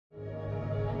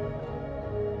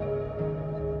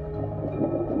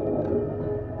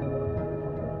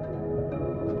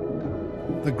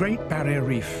The Great Barrier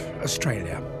Reef,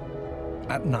 Australia.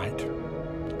 At night,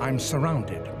 I'm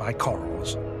surrounded by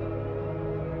corals.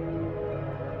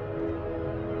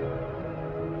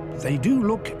 They do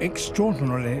look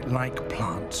extraordinarily like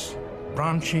plants,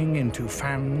 branching into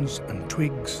fans and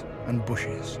twigs and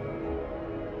bushes.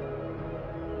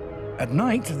 At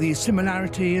night, the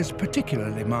similarity is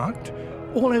particularly marked.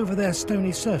 All over their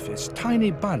stony surface, tiny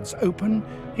buds open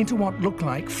into what look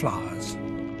like flowers.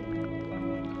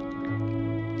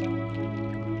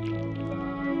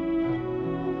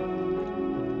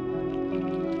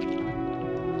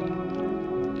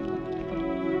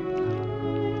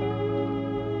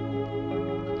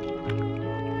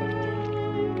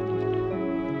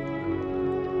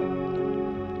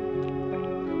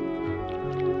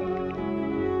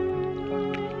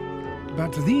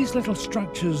 But these little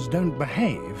structures don't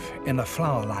behave in a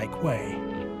flower-like way.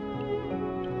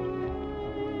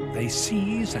 They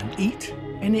seize and eat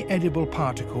any edible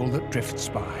particle that drifts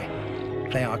by.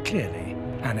 They are clearly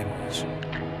animals.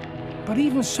 But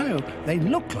even so, they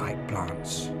look like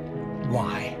plants.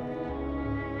 Why?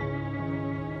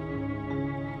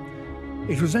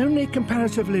 It was only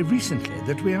comparatively recently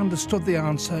that we understood the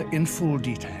answer in full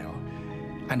detail.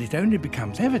 And it only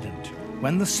becomes evident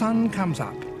when the sun comes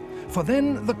up. For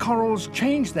then the corals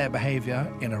change their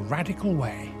behavior in a radical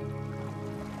way.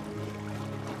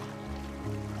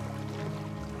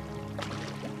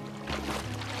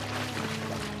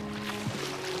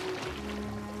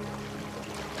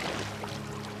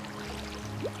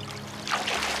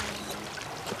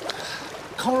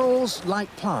 Corals,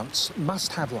 like plants,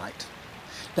 must have light.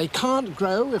 They can't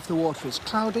grow if the water is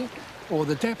cloudy or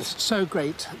the depth so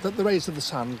great that the rays of the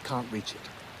sun can't reach it.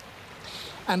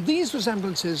 And these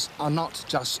resemblances are not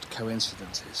just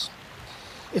coincidences.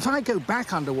 If I go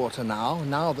back underwater now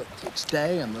that it's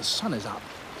day and the sun is up,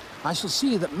 I shall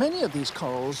see that many of these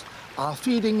corals are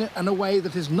feeding in a way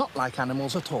that is not like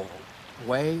animals at all, a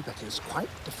way that is quite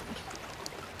different.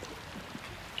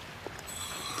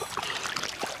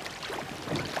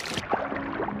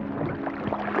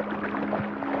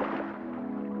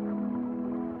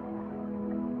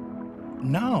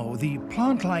 Now, the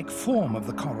plant-like form of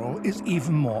the coral is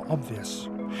even more obvious.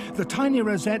 The tiny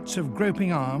rosettes of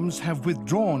groping arms have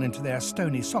withdrawn into their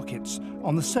stony sockets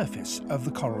on the surface of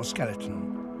the coral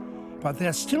skeleton, but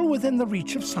they're still within the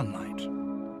reach of sunlight.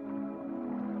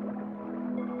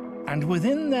 And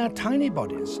within their tiny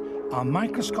bodies are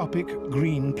microscopic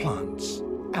green plants,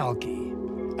 algae,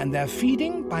 and they're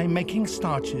feeding by making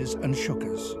starches and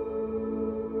sugars.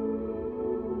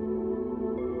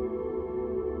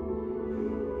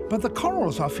 But the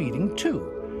corals are feeding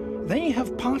too. They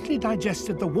have partly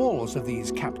digested the walls of these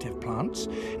captive plants,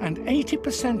 and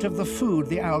 80% of the food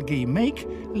the algae make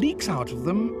leaks out of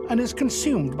them and is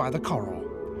consumed by the coral.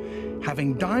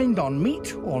 Having dined on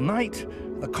meat all night,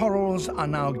 the corals are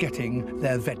now getting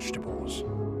their vegetables.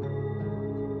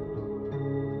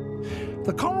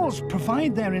 The corals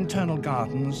provide their internal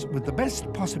gardens with the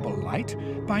best possible light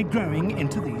by growing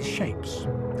into these shapes,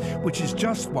 which is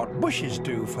just what bushes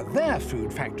do for their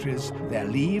food factories, their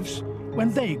leaves,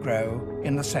 when they grow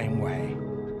in the same way.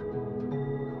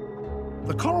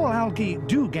 The coral algae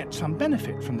do get some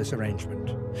benefit from this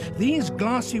arrangement. These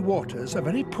glassy waters are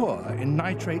very poor in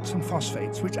nitrates and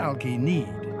phosphates, which algae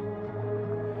need.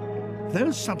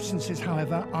 Those substances,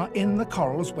 however, are in the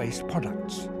coral's waste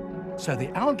products. So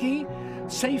the algae,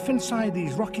 safe inside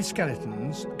these rocky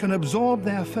skeletons, can absorb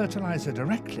their fertilizer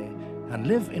directly and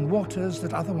live in waters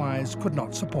that otherwise could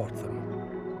not support them.